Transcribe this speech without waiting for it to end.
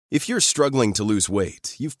If you're struggling to lose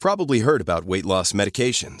weight, you've probably heard about weight loss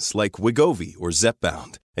medications like Wegovy or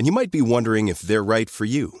Zepbound, and you might be wondering if they're right for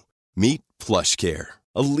you. Meet PlushCare,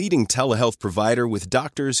 a leading telehealth provider with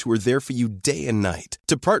doctors who are there for you day and night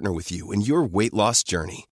to partner with you in your weight loss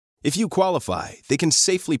journey. If you qualify, they can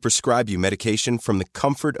safely prescribe you medication from the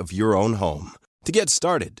comfort of your own home. To get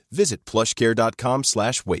started, visit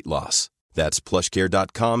plushcare.com/weightloss. That's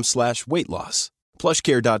plushcare.com/weightloss.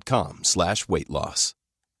 plushcare.com/weightloss.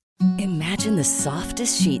 Imagine the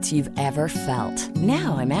softest sheets you've ever felt.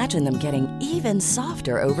 Now imagine them getting even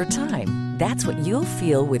softer over time. That's what you'll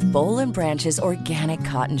feel with Boll & Branch's organic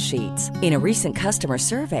cotton sheets. In a recent customer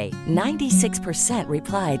survey, 96%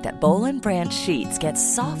 replied that Boll & Branch sheets get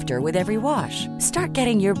softer with every wash. Start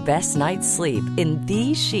getting your best night's sleep in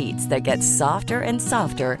these sheets that get softer and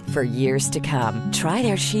softer for years to come. Try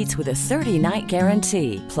their sheets with a 30-night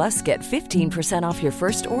guarantee. Plus, get 15% off your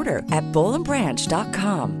first order at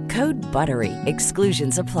bollandbranch.com. Code BUTTERY.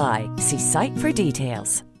 Exclusions apply. See site for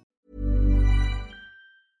details.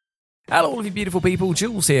 Hello all of you beautiful people,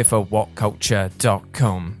 Jules here for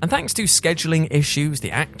WhatCulture.com. And thanks to scheduling issues,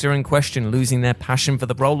 the actor in question losing their passion for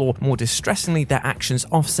the role, or more distressingly, their actions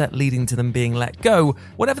offset leading to them being let go,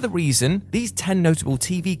 whatever the reason, these 10 notable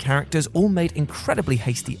TV characters all made incredibly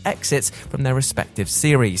hasty exits from their respective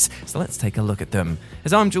series. So let's take a look at them.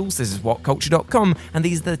 As I'm Jules, this is WhatCulture.com, and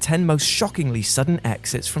these are the 10 most shockingly sudden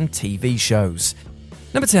exits from TV shows.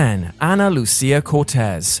 Number 10, Ana Lucia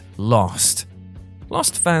Cortez, Lost.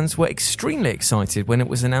 Lost fans were extremely excited when it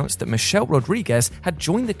was announced that Michelle Rodriguez had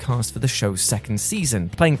joined the cast for the show's second season,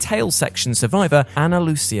 playing tail section survivor Ana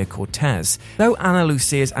Lucia Cortez. Though Ana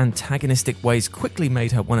Lucia's antagonistic ways quickly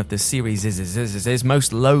made her one of the series'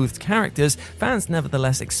 most loathed characters, fans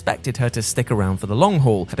nevertheless expected her to stick around for the long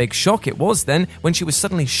haul. A big shock it was then when she was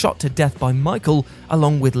suddenly shot to death by Michael,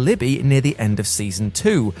 along with Libby near the end of season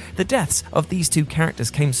 2. The deaths of these two characters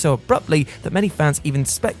came so abruptly that many fans even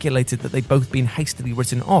speculated that they'd both been hastily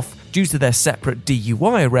written off due to their separate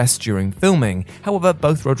DUI arrests during filming. However,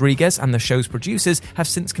 both Rodriguez and the show's producers have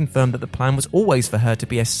since confirmed that the plan was always for her to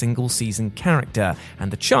be a single season character,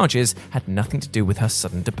 and the charges had nothing to do with her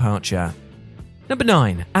sudden departure. Number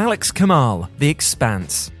 9, Alex Kamal, The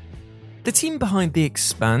Expanse. The team behind The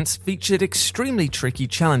Expanse featured extremely tricky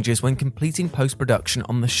challenges when completing post-production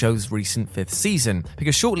on the show's recent 5th season,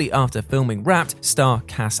 because shortly after filming wrapped, star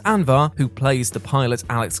Cass Anvar, who plays the pilot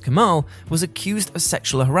Alex Kamal, was accused of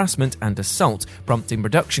sexual harassment and assault, prompting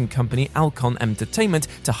production company Alcon Entertainment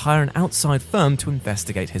to hire an outside firm to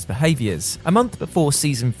investigate his behaviours. A month before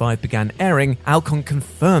season 5 began airing, Alcon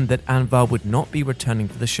confirmed that Anvar would not be returning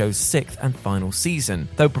for the show's 6th and final season,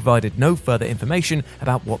 though provided no further information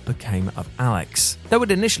about what became of Alex. Though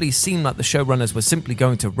it initially seemed like the showrunners were simply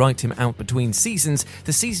going to write him out between seasons,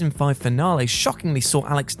 the season 5 finale shockingly saw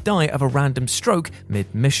Alex die of a random stroke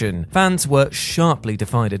mid-mission. Fans were sharply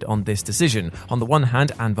divided on this decision. On the one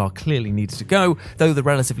hand, Anvar clearly needed to go, though the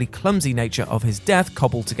relatively clumsy nature of his death,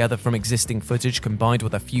 cobbled together from existing footage combined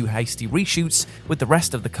with a few hasty reshoots, with the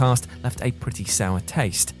rest of the cast left a pretty sour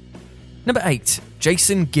taste. Number 8,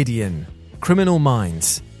 Jason Gideon, Criminal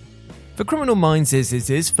Minds. For Criminal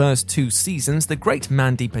Minds' first 2 seasons, the great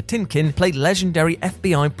Mandy Patinkin played legendary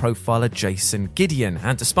FBI profiler Jason Gideon,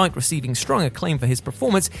 and despite receiving strong acclaim for his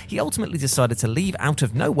performance, he ultimately decided to leave out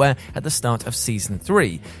of nowhere at the start of season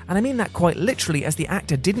 3. And I mean that quite literally, as the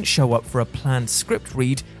actor didn't show up for a planned script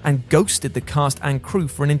read and ghosted the cast and crew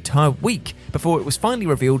for an entire week, before it was finally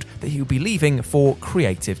revealed that he would be leaving for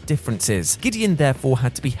creative differences. Gideon therefore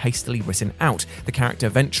had to be hastily written out, the character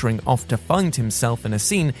venturing off to find himself in a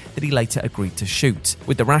scene that he later agreed to shoot,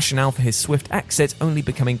 with the rationale for his swift exit only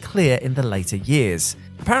becoming clear in the later years.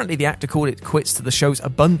 Apparently, the actor called it quits to the show's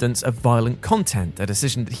abundance of violent content, a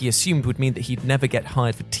decision that he assumed would mean that he'd never get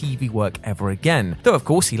hired for TV work ever again. Though, of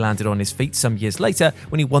course, he landed on his feet some years later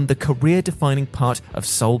when he won the career-defining part of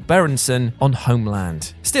Saul Berenson on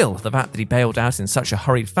Homeland. Still, the fact that he bailed out in such a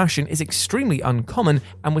hurried fashion is extremely uncommon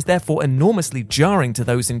and was therefore enormously jarring to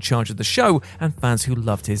those in charge of the show and fans who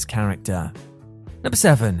loved his character. Number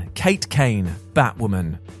 7, Kate Kane,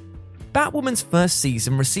 Batwoman. Batwoman's first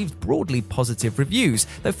season received broadly positive reviews,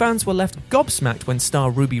 though fans were left gobsmacked when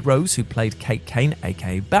star Ruby Rose, who played Kate Kane,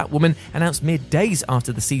 aka Batwoman, announced mere days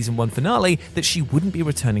after the season 1 finale that she wouldn't be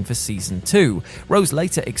returning for season 2. Rose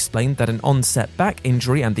later explained that an on-set back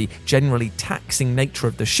injury and the generally taxing nature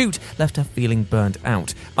of the shoot left her feeling burned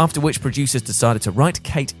out, after which producers decided to write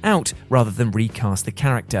Kate out rather than recast the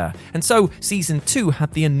character. And so, season 2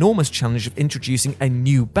 had the enormous challenge of introducing a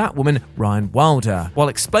new Batwoman, Ryan Wilder, while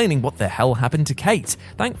explaining what the hell happened to Kate?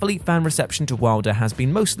 Thankfully, fan reception to Wilder has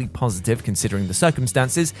been mostly positive considering the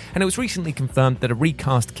circumstances, and it was recently confirmed that a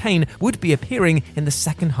recast Kane would be appearing in the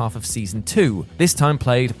second half of Season 2, this time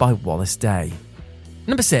played by Wallace Day.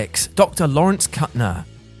 Number 6. Dr. Lawrence Kuttner.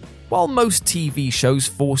 While most TV shows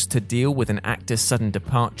forced to deal with an actor's sudden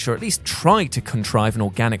departure at least try to contrive an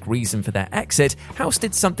organic reason for their exit, House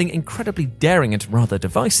did something incredibly daring and rather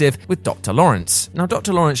divisive with Dr. Lawrence. Now,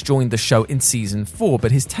 Dr. Lawrence joined the show in Season 4,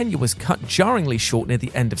 but his tenure was cut jarringly short near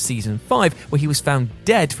the end of Season 5, where he was found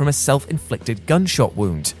dead from a self-inflicted gunshot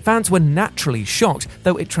wound. Fans were naturally shocked,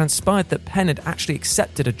 though it transpired that Penn had actually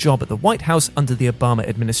accepted a job at the White House under the Obama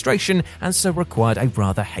administration and so required a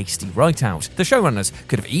rather hasty write-out. The showrunners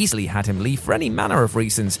could have easily had him leave for any manner of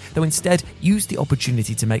reasons, though instead used the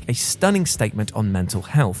opportunity to make a stunning statement on mental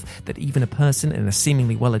health, that even a person in a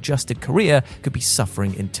seemingly well-adjusted career could be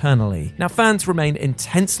suffering internally. Now, fans remain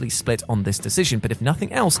intensely split on this decision, but if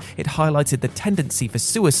nothing else, it highlighted the tendency for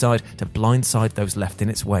suicide to blindside those left in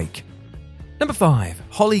its wake. Number 5.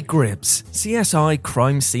 Holly Gribbs, CSI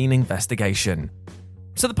Crime Scene Investigation.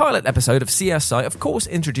 So the pilot episode of CSI of course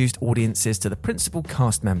introduced audiences to the principal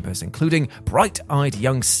cast members, including bright-eyed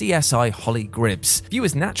young CSI Holly Gribbs.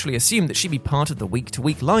 Viewers naturally assumed that she'd be part of the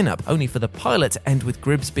week-to-week lineup, only for the pilot to end with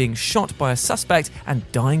Gribbs being shot by a suspect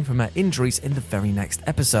and dying from her injuries in the very next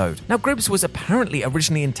episode. Now, Gribbs was apparently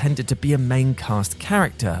originally intended to be a main cast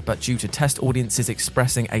character, but due to test audiences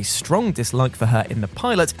expressing a strong dislike for her in the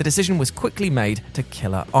pilot, the decision was quickly made to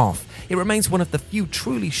kill her off. It remains one of the few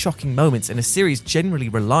truly shocking moments in a series generally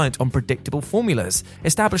reliant on predictable formulas,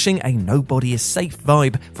 establishing a nobody is safe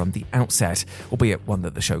vibe from the outset, albeit one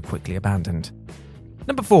that the show quickly abandoned.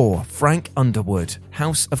 Number 4. Frank Underwood,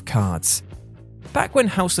 House of Cards. Back when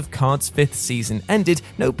House of Cards' 5th season ended,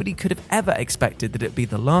 nobody could have ever expected that it'd be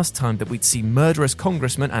the last time that we'd see murderous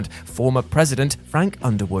congressman and former president Frank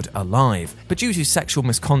Underwood alive. But due to sexual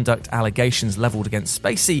misconduct allegations leveled against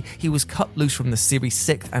Spacey, he was cut loose from the series'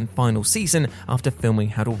 6th and final season after filming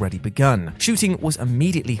had already begun. Shooting was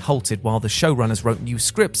immediately halted while the showrunners wrote new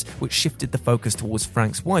scripts, which shifted the focus towards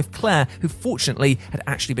Frank's wife Claire, who fortunately had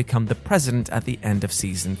actually become the president at the end of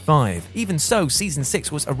Season 5. Even so, Season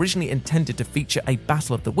 6 was originally intended to feature a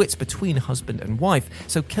battle of the wits between husband and wife,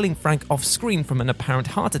 so killing Frank off-screen from an apparent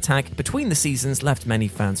heart attack between the seasons left many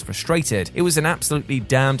fans frustrated. It was an absolutely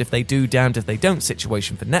damned if they do, damned if they don't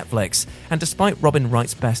situation for Netflix, and despite Robin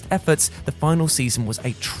Wright's best efforts, the final season was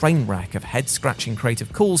a train wreck of head-scratching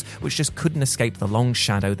creative calls which just couldn't escape the long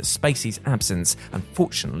shadow that Spacey's absence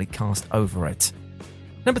unfortunately cast over it.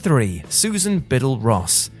 Number 3. Susan Biddle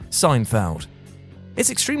Ross, Seinfeld. It's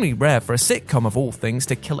extremely rare for a sitcom of all things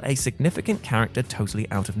to kill a significant character totally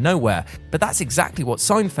out of nowhere, but that's exactly what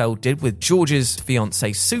Seinfeld did with George's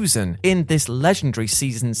fiancée Susan in this legendary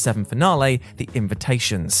Season 7 finale, The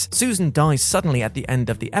Invitations. Susan dies suddenly at the end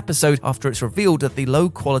of the episode after it's revealed that the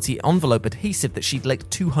low-quality envelope adhesive that she'd licked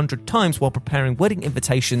 200 times while preparing wedding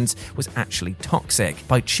invitations was actually toxic.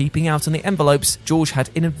 By cheaping out on the envelopes, George had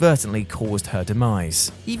inadvertently caused her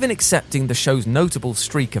demise. Even accepting the show's notable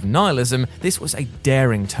streak of nihilism, this was a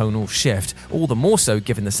daring tonal shift, all the more so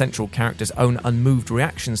given the central character's own unmoved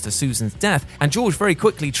reactions to Susan's death, and George very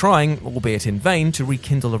quickly trying, albeit in vain, to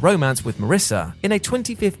rekindle a romance with Marissa. In a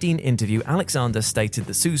 2015 interview, Alexander stated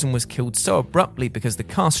that Susan was killed so abruptly because the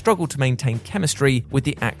cast struggled to maintain chemistry with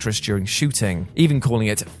the actress during shooting, even calling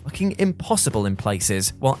it fucking impossible in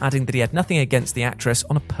places, while adding that he had nothing against the actress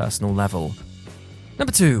on a personal level.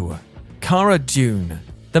 Number 2. Cara Dune,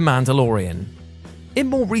 The Mandalorian. In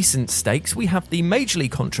more recent stakes, we have the majorly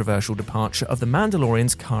controversial departure of The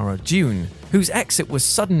Mandalorian's Cara Dune, whose exit was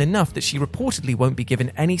sudden enough that she reportedly won't be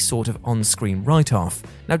given any sort of on-screen write-off.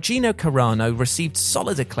 Now, Gina Carano received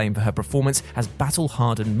solid acclaim for her performance as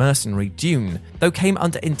battle-hardened mercenary Dune, though came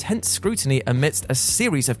under intense scrutiny amidst a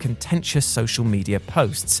series of contentious social media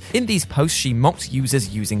posts. In these posts, she mocked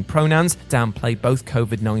users using pronouns, downplayed both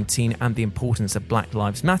COVID-19 and the importance of Black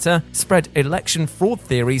Lives Matter, spread election fraud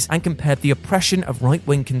theories, and compared the oppression of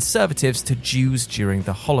right-wing conservatives to Jews during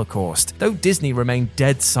the Holocaust. Though Disney remained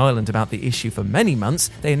dead silent about the issue for many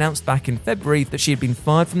months, they announced back in February that she had been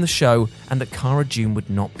fired from the show and that Cara Dune would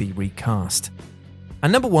not be recast.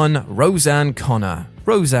 And number 1, Roseanne Connor,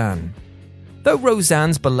 Roseanne. Though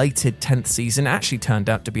Roseanne's belated 10th season actually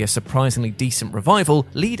turned out to be a surprisingly decent revival,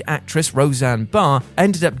 lead actress Roseanne Barr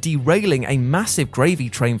ended up derailing a massive gravy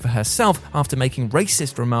train for herself after making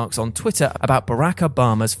racist remarks on Twitter about Barack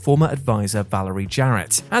Obama's former advisor Valerie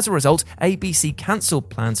Jarrett. As a result, ABC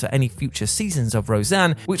cancelled plans for any future seasons of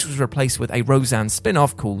Roseanne, which was replaced with a Roseanne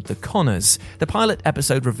spin-off called The Connors. The pilot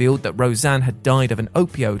episode revealed that Roseanne had died of an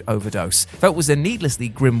opioid overdose, though it was a needlessly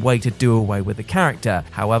grim way to do away with the character.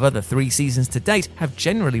 However, the 3 seasons to date have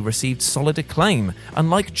generally received solid acclaim.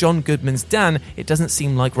 Unlike John Goodman's Dan, it doesn't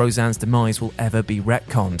seem like Roseanne's demise will ever be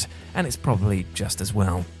retconned, and it's probably just as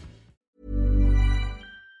well.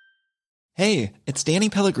 Hey, it's Danny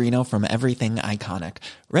Pellegrino from Everything Iconic.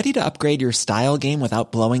 Ready to upgrade your style game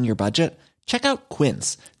without blowing your budget? Check out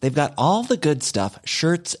Quince. They've got all the good stuff,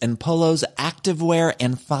 shirts and polos, activewear,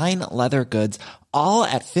 and fine leather goods, all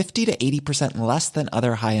at 50 to 80% less than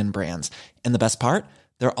other high-end brands. And the best part?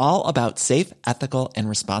 They're all about safe, ethical, and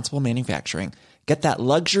responsible manufacturing. Get that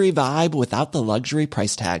luxury vibe without the luxury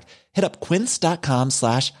price tag. Hit up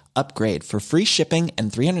quince.com/upgrade for free shipping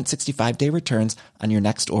and 365-day returns on your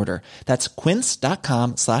next order. That's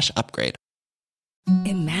quince.com/upgrade.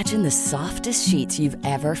 Imagine the softest sheets you've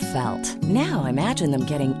ever felt. Now imagine them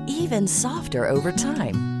getting even softer over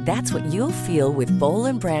time. That's what you'll feel with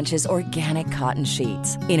Boll & Branch's organic cotton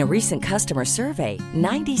sheets. In a recent customer survey,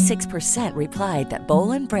 96% replied that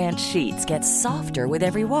Boll & Branch sheets get softer with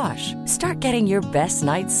every wash. Start getting your best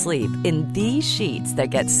night's sleep in these sheets that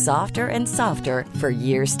get softer and softer for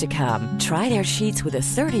years to come. Try their sheets with a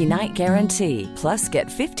 30-night guarantee. Plus, get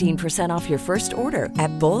 15% off your first order at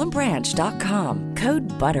bollandbranch.com.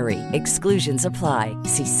 Code BUTTERY. Exclusions apply.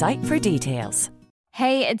 See site for details.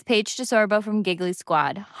 Hey, it's Paige DeSorbo from Giggly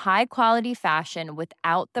Squad. High quality fashion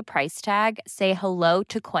without the price tag. Say hello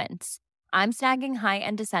to Quince. I'm snagging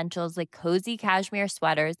high-end essentials like cozy cashmere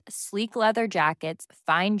sweaters, sleek leather jackets,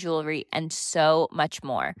 fine jewelry, and so much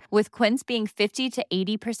more. With Quince being 50 to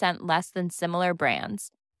 80% less than similar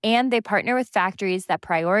brands. And they partner with factories that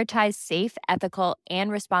prioritize safe, ethical, and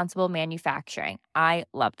responsible manufacturing. I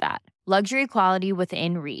love that. Luxury quality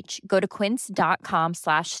within reach. Go to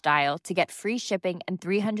quince.com/style to get free shipping and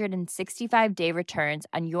 365-day returns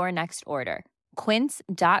on your next order.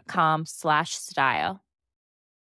 Quince.com/style.